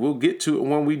 But hey, we'll get to it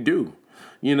when we do.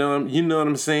 You know what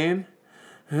I'm saying?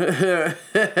 So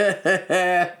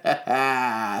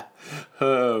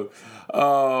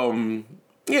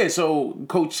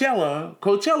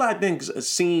Coachella I think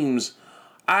seems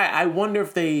I wonder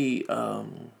if they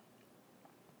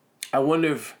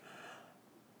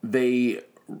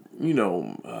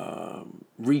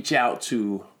reach out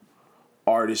to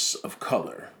artists of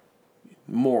color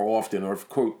more often, or if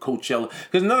Coachella,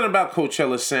 because nothing about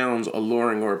Coachella sounds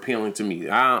alluring or appealing to me.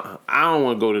 I don't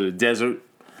want to go to the desert.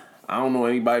 I don't know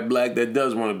anybody black that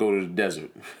does want to go to the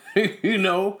desert.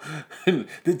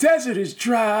 The desert is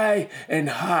dry and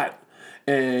hot,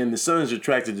 and the sun is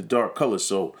attracted to dark colors,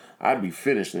 so I'd be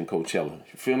finished in Coachella.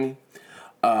 You feel me?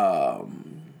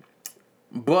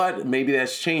 But maybe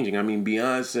that's changing. I mean,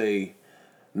 Beyonce,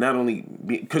 not only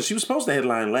because she was supposed to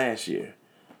headline last year,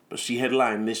 but she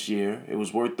headlined this year. It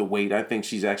was worth the wait. I think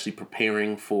she's actually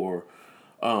preparing for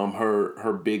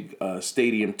her big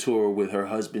stadium tour with her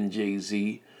husband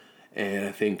Jay-Z, and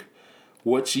I think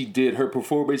what she did, her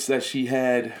performance that she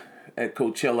had at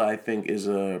Coachella, I think, is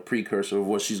a precursor of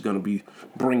what she's going to be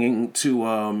bringing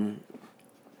to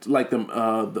like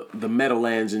the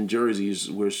Meadowlands in Jersey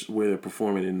is where they're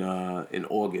performing in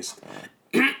August.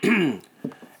 And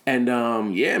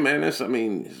yeah, man, it's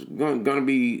going to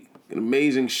be an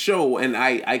amazing show, and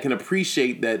I can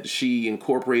appreciate that she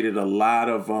incorporated a lot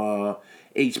of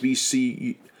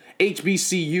HBCU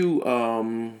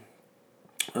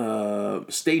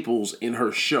staples in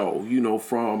her show. You know,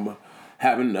 from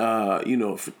having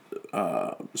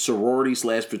sorority /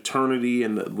 fraternity,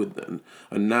 and with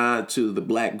a nod to the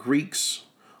Black Greeks.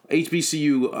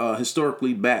 HBCU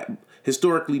historically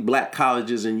black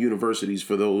colleges and universities,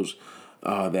 for those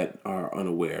that are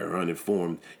unaware or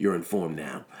uninformed. You're informed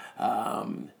now.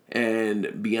 And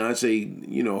Beyonce,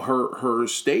 you know, her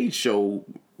stage show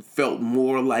felt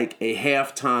more like a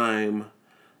halftime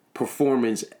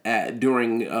performance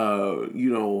during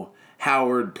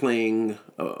Howard playing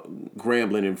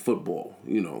Grambling in football,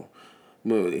 you know.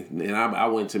 And I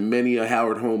went to many a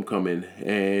Howard homecoming,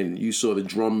 and you saw the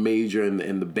drum major and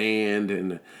the band,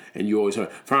 and you always heard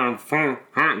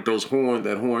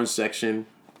that horn section.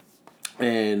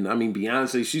 And I mean,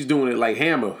 Beyonce, she's doing it like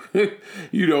Hammer.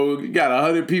 You know, you got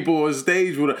 100 people on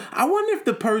stage with her. I wonder if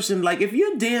the person, like, if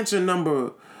you're dancer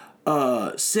number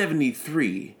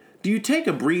 73, do you take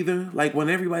a breather? Like, when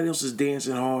everybody else is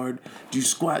dancing hard, do you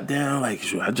squat down? Like,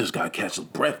 sure, I just gotta catch a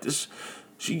breath.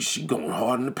 She going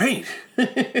hard in the paint.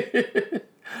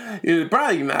 Yeah,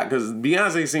 probably not, because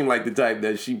Beyonce seemed like the type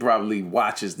that she probably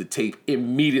watches the tape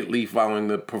immediately following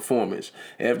the performance.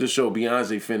 After the show,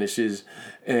 Beyonce finishes,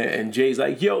 and Jay's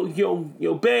like, yo,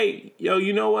 babe,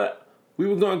 you know what? We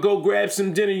were going to go grab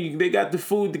some dinner. They got the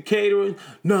food, the catering.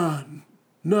 Nah,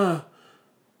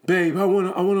 babe, I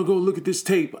wanna go look at this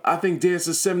tape. I think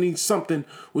Dancer 70-something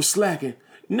was slacking.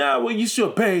 Nah, well, you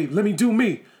sure, babe? Let me do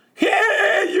me.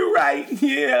 Yeah, you're right.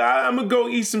 Yeah, I'm going to go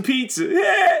eat some pizza.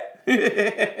 Yeah.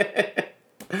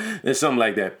 It's something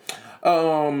like that.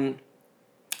 I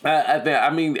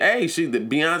mean, hey,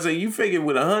 Beyonce, you figured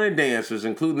with 100 dancers,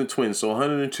 including the twins, so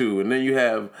 102, and then you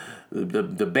have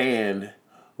the band,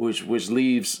 which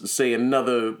leaves, say,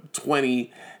 another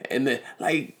 20, and then,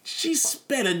 like, she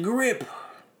spent a grip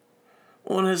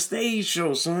on her stage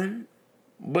show, son.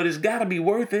 But it's got to be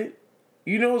worth it.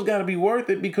 You know it's got to be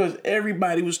worth it, because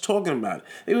everybody was talking about it.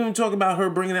 They were even talking about her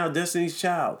bringing out Destiny's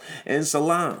Child and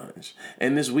Solange.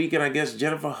 And this weekend, I guess,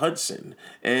 Jennifer Hudson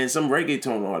and some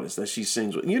reggaeton artists that she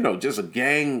sings with. You know, just a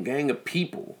gang of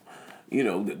people. You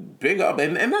know, big up.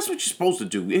 And that's what you're supposed to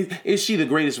do. Is she the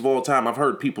greatest of all time? I've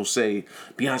heard people say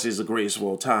Beyonce is the greatest of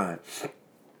all time.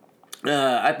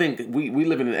 I think we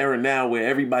live in an era now where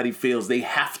everybody feels they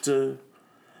have to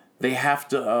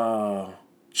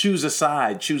choose a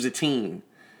side, choose a team,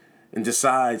 and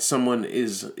decide someone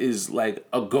is like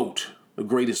a GOAT, the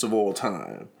greatest of all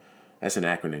time. That's an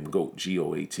acronym, GOAT,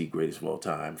 G-O-A-T, greatest of all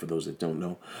time. For those that don't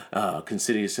know,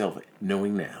 consider yourself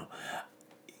knowing now.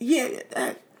 Yeah,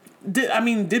 did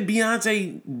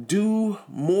Beyonce do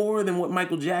more than what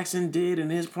Michael Jackson did in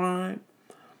his prime?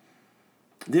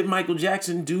 Did Michael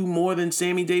Jackson do more than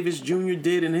Sammy Davis Jr.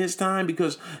 did in his time?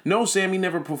 Because no, Sammy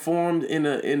never performed in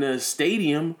a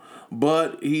stadium,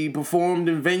 but he performed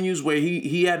in venues where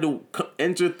he had to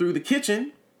enter through the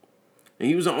kitchen, and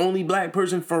he was the only black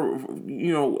person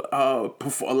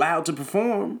allowed to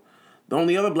perform. The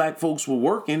only other black folks were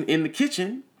working in the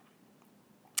kitchen.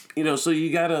 You know, so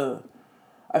you gotta.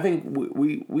 I think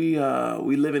we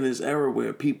live in this era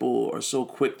where people are so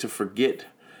quick to forget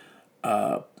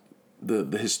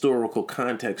the historical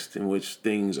context in which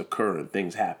things occur and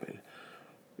things happen.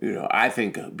 You know, I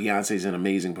think Beyonce's an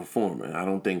amazing performer. I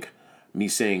don't think me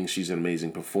saying she's an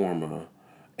amazing performer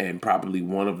and probably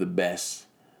one of the best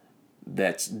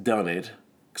that's done it,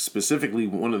 specifically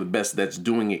one of the best that's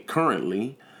doing it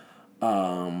currently,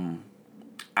 I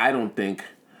don't think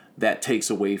that takes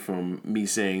away from me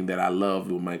saying that I love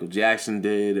what Michael Jackson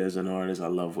did as an artist. I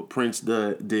love what Prince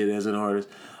did as an artist.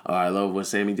 I love what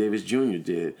Sammy Davis Jr.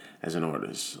 did as an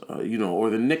artist. Or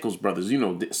the Nichols brothers. You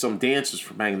know, some dancers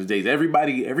from back in the days.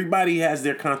 Everybody has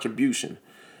their contribution,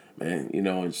 man. You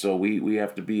know, and so we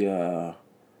have to be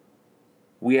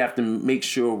we have to make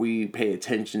sure we pay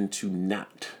attention to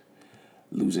not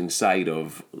losing sight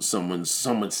of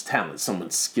someone's talent,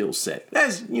 someone's skill set.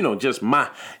 That's, just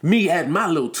me adding my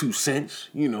little 2 cents.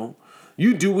 You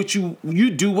do what you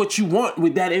want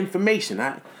with that information.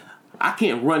 I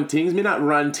can't run things. Me not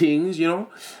run things. Yeah.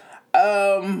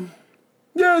 So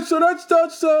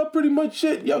that's pretty much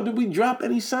it. Yo, did we drop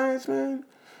any science, man?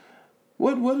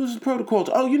 What is the protocol?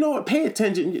 Oh, you know what? Pay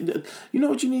attention. You know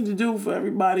what you need to do for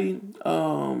everybody?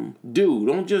 Do.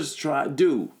 Don't just try.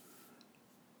 Do.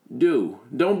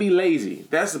 Don't be lazy.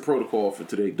 That's the protocol for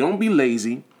today. Don't be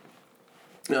lazy.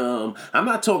 I'm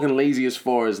not talking lazy as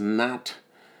far as not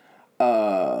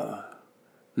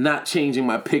changing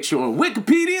my picture on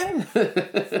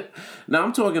Wikipedia. Now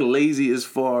I'm talking lazy as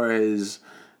far as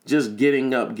just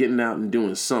getting up, getting out, and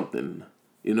doing something.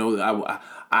 You know,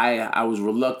 I was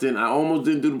reluctant. I almost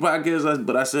didn't do the podcast,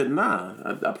 but I said,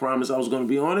 nah. I promised I was going to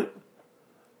be on it.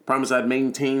 Promised I'd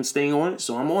maintain staying on it,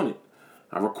 so I'm on it.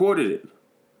 I recorded it.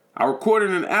 I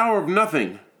recorded an hour of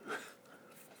nothing.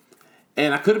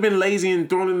 And I could have been lazy and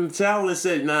thrown in the towel and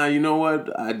said, nah, you know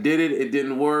what? I did it. It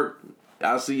didn't work.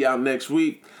 I'll see y'all next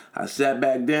week. I sat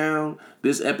back down.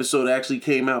 This episode actually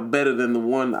came out better than the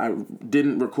one I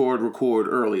didn't record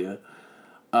earlier.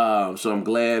 So I'm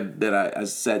glad that I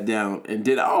sat down and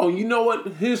did. Oh, you know what?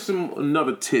 Here's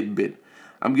another tidbit.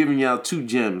 I'm giving y'all 2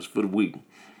 gems for the week.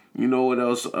 You know what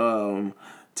else?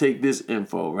 Take this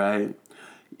info, right?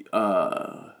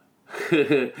 Yeah,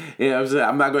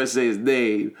 I'm not going to say his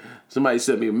name. Somebody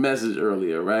sent me a message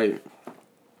earlier, right?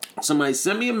 Somebody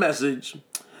sent me a message,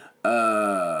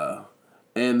 and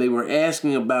they were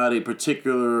asking about a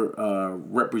particular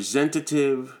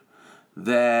representative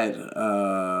that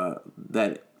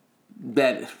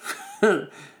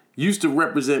used to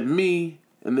represent me,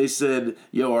 and they said,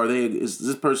 "Yo, is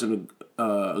this person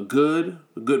a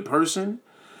good person?"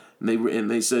 And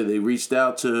they said they reached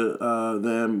out to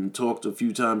them and talked a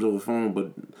few times over the phone,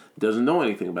 but doesn't know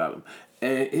anything about them.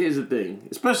 And here's the thing,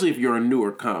 especially if you're a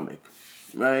newer comic,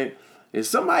 right? If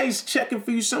somebody's checking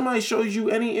for you, somebody shows you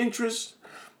any interest,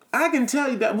 I can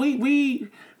tell you that me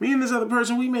and this other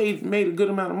person, we made a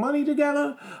good amount of money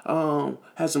together,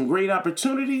 had some great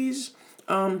opportunities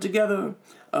together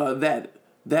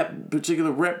that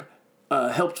particular rep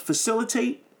helped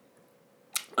facilitate.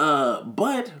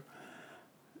 But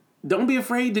don't be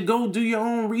afraid to go do your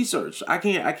own research. I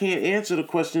can't answer the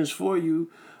questions for you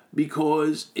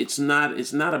because it's not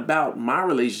about my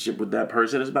relationship with that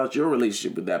person. It's about your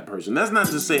relationship with that person. That's not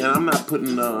to say, and I'm not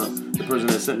putting the person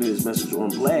that sent me this message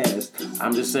on blast.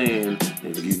 I'm just saying,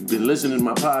 if you've been listening to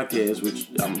my podcast, which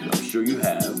I'm sure you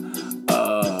have,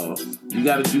 you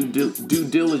got to do due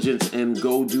diligence and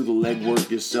go do the legwork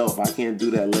yourself. I can't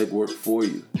do that legwork for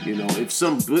you. You know, put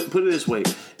it this way,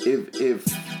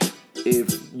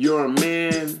 if you're a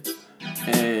man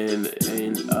and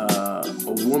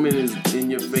a woman is in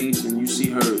your face and you see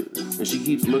her and she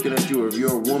keeps looking at you, or if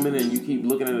you're a woman and you keep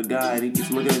looking at a guy and he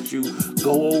keeps looking at you,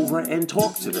 go over and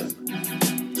talk to them.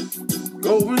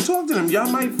 Go over and talk to them. Y'all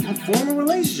might form a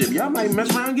relationship. Y'all might mess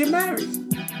around and get married.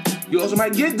 You also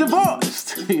might get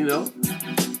divorced, you know.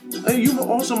 And you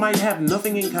also might have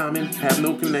nothing in common, have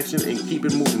no connection, and keep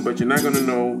it moving. But you're not going to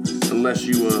know unless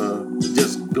you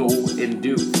just go and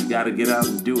do. You got to get out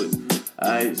and do it. All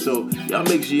right, so y'all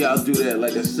make sure y'all do that.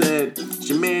 Like I said, it's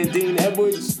your man Dean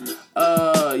Edwards.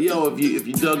 If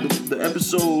you dug the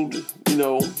episode, you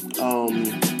know,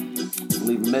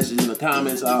 leave a message in the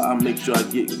comments. I'll make sure I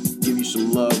give you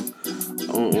some love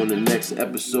on the next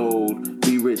epised.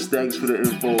 Be Rich, thanks for the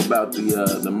info about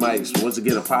the mics. Once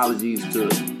again, apologies to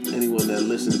anyone that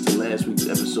listened to last week's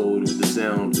episode if the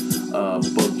sound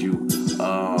bugged you.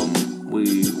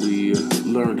 We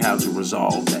learned how to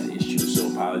resolve that issue, so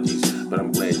apologies. But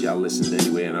I'm glad y'all listened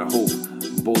anyway, and I hope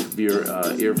both of your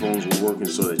earphones were working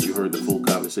so that you heard the full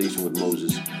conversation with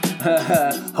Moses.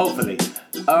 Hopefully.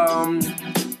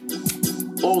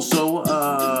 Also,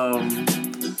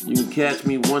 you can catch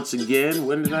me once again.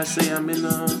 When did I say I'm in?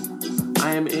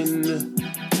 I am in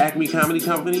Acme Comedy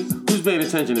Company. Who's paying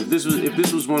attention? If this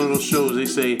was one of those shows, they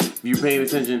say if you're paying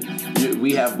attention,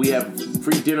 we have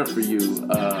free dinner for you.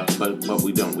 But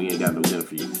we don't. We ain't got no dinner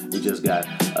for you. We just got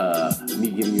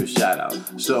me giving you a shout out.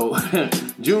 So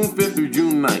June 5th through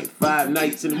June 9th, 5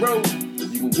 nights in a row.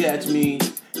 You can catch me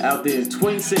out there in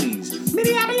Twin Cities,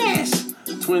 Minneapolis.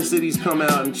 Twin Cities, come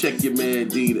out and check your man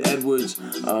Dean Edwards.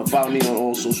 Follow me on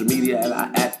all social media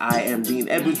at I am Dean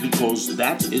Edwards, because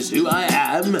that is who I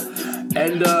am.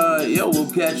 And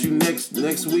we'll catch you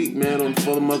next week, man, on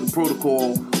FuthaMuckin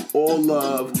Protocol. All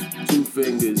love, 2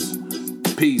 fingers,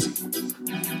 peasy.